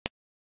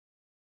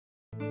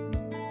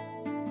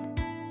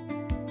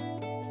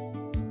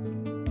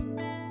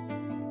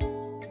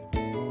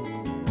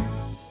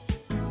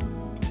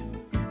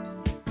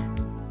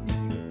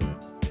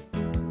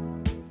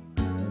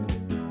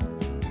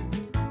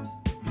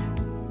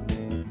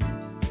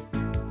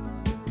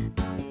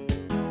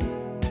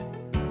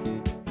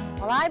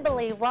I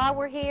believe while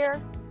we're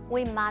here,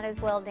 we might as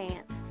well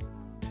dance.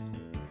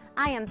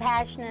 I am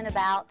passionate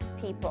about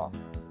people.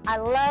 I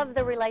love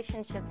the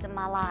relationships in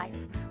my life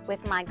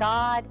with my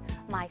God,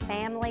 my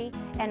family,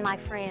 and my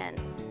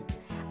friends.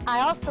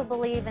 I also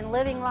believe in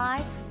living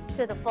life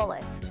to the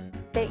fullest,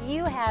 that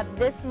you have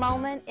this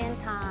moment in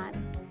time,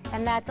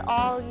 and that's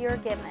all you're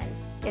given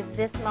is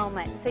this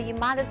moment. So you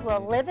might as well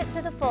live it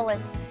to the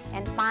fullest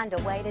and find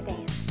a way to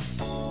dance.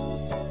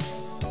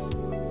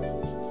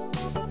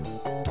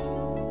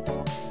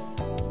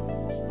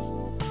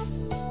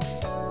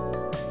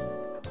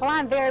 Well,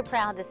 I'm very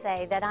proud to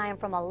say that I am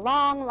from a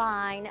long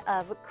line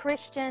of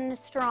Christian,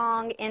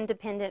 strong,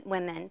 independent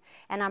women,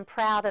 and I'm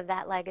proud of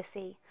that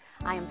legacy.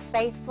 I am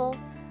faithful.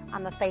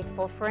 I'm a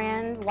faithful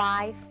friend,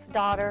 wife,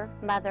 daughter,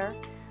 mother.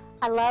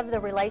 I love the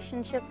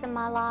relationships in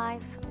my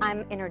life.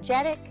 I'm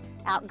energetic,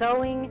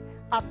 outgoing,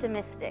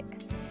 optimistic.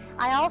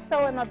 I also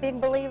am a big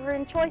believer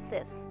in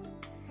choices.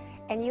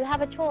 And you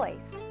have a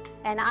choice.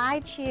 And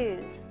I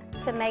choose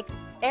to make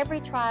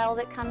every trial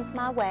that comes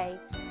my way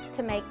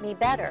to make me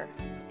better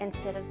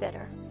instead of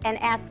bitter. And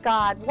ask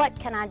God, what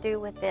can I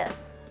do with this?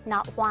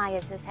 Not why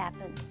has this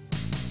happened?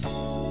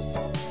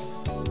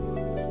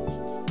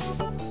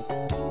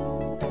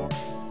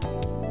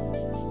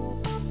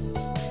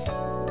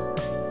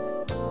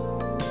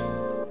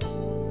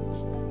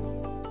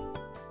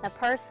 The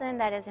person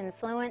that has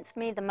influenced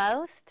me the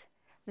most,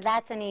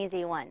 that's an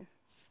easy one,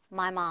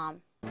 my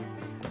mom.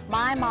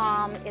 My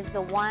mom is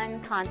the one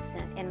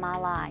constant in my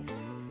life.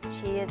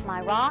 She is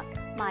my rock,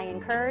 my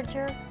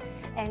encourager,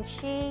 and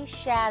she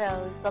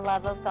shadows the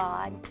love of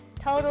God,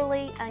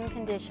 totally,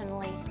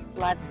 unconditionally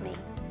loves me.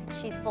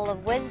 She's full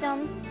of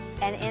wisdom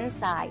and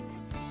insight.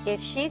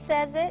 If she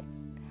says it,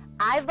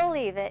 I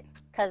believe it,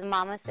 because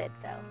Mama said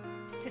so.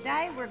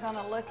 Today we're going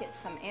to look at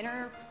some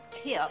inner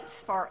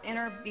tips for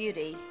inner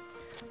beauty.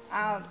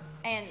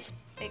 And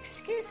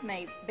excuse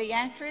me,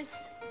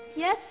 Beatrice.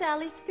 Yes,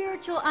 Sally,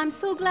 spiritual. I'm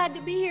so glad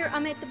to be here.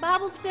 I'm at the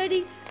Bible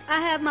study. I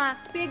have my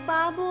big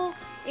Bible,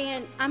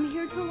 and I'm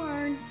here to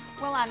learn.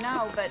 Well, I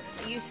know, but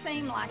you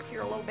seem like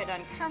you're a little bit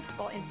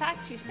uncomfortable. In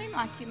fact, you seem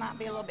like you might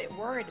be a little bit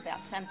worried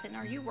about something.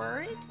 Are you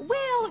worried?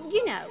 Well,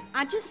 you know,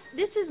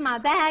 this is my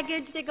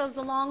baggage that goes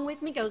along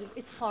with me.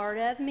 It's part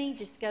of me,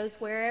 just goes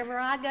wherever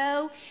I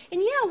go.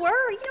 And yeah,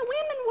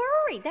 women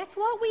worry. That's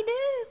what we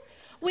do.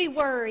 We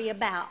worry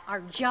about our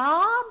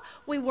job.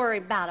 We worry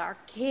about our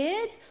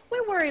kids.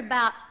 We worry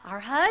about our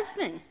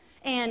husband.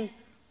 And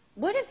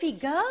what if he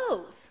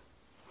goes?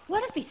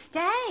 What if he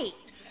stays?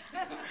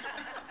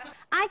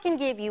 I can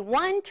give you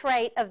one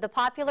trait of the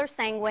popular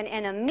sanguine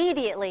and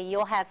immediately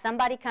you'll have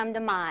somebody come to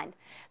mind.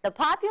 The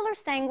popular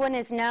sanguine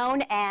is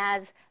known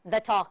as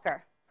the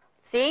talker.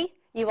 See?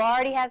 You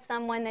already have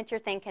someone that you're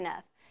thinking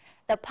of.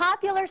 The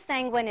popular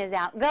sanguine is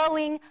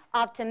outgoing,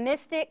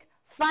 optimistic,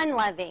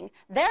 fun-loving.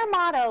 Their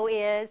motto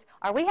is,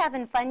 are we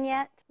having fun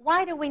yet?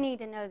 Why do we need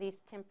to know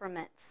these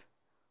temperaments?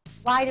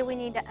 Why do we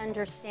need to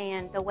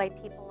understand the way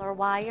people are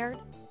wired?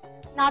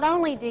 Not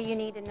only do you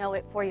need to know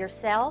it for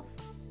yourself,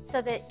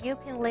 so that you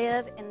can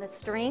live in the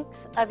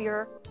strengths of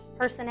your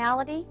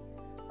personality,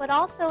 but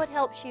also it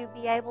helps you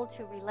be able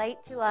to relate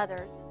to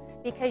others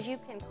because you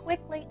can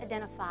quickly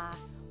identify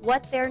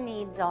what their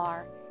needs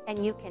are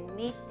and you can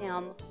meet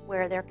them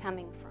where they're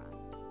coming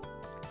from.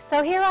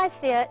 So here I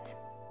sit,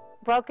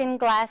 broken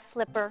glass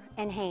slipper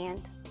in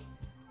hand,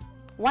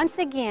 once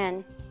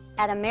again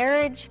at a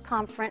marriage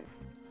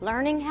conference,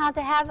 learning how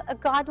to have a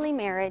godly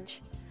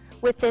marriage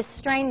with this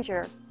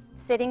stranger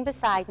sitting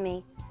beside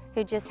me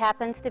who just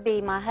happens to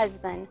be my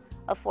husband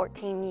of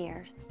 14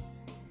 years.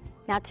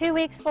 Now, 2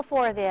 weeks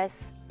before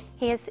this,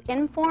 he has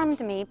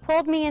informed me,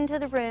 pulled me into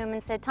the room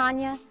and said,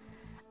 Tonya,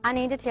 I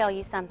need to tell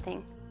you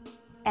something,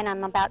 and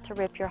I'm about to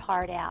rip your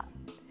heart out.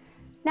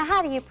 Now,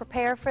 how do you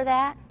prepare for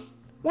that?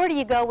 Where do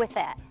you go with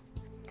that?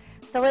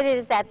 So it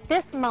is at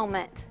this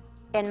moment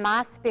in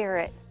my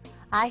spirit,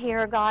 I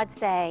hear God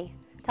say,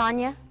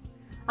 Tonya,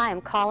 I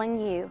am calling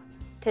you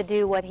to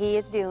do what He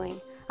is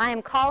doing. I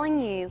am calling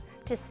you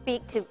to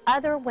speak to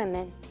other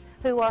women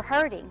who are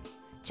hurting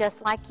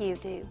just like you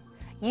do.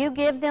 You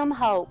give them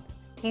hope.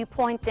 You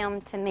point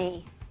them to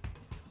me.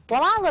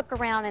 Well, I look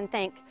around and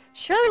think,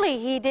 surely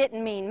He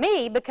didn't mean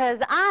me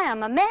because I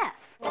am a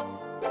mess.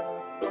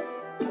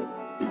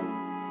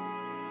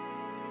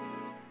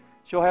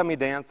 She'll have me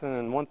dancing,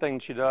 and one thing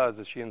she does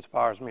is she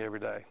inspires me every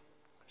day.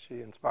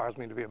 She inspires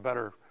me to be a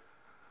better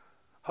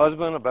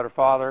husband, a better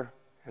father,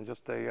 and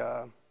just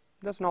an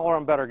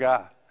all-around better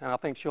guy. And I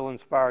think she'll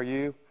inspire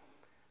you.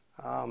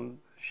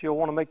 She'll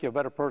want to make you a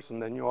better person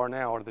than you are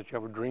now or that you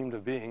ever dreamed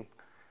of being.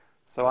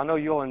 So I know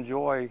you'll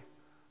enjoy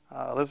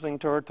listening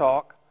to her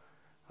talk.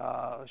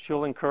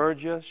 She'll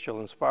encourage you, she'll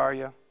inspire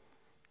you,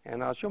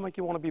 and she'll make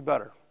you want to be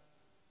better.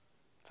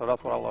 So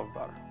that's what I love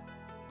about her.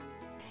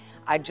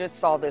 I just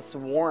saw this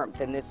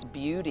warmth and this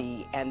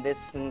beauty and this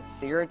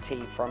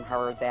sincerity from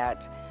her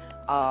that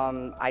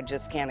I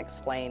just can't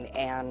explain.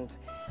 And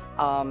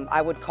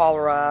I would call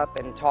her up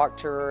and talk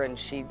to her, and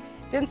she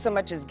didn't so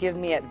much as give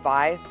me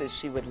advice as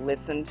she would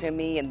listen to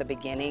me in the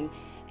beginning.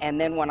 And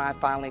then when I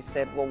finally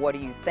said, well, what do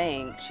you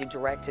think? She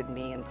directed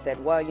me and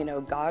said, well, you know,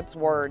 God's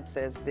Word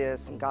says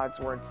this and God's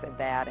Word said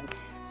that. And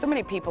so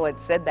many people had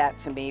said that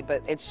to me,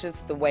 but it's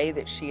just the way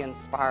that she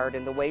inspired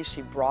and the way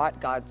she brought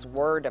God's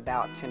Word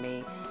about to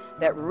me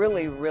that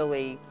really,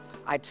 really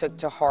I took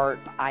to heart.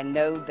 I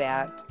know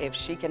that if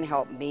she can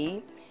help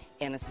me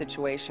in a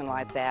situation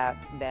like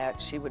that, that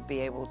she would be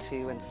able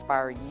to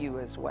inspire you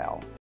as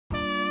well.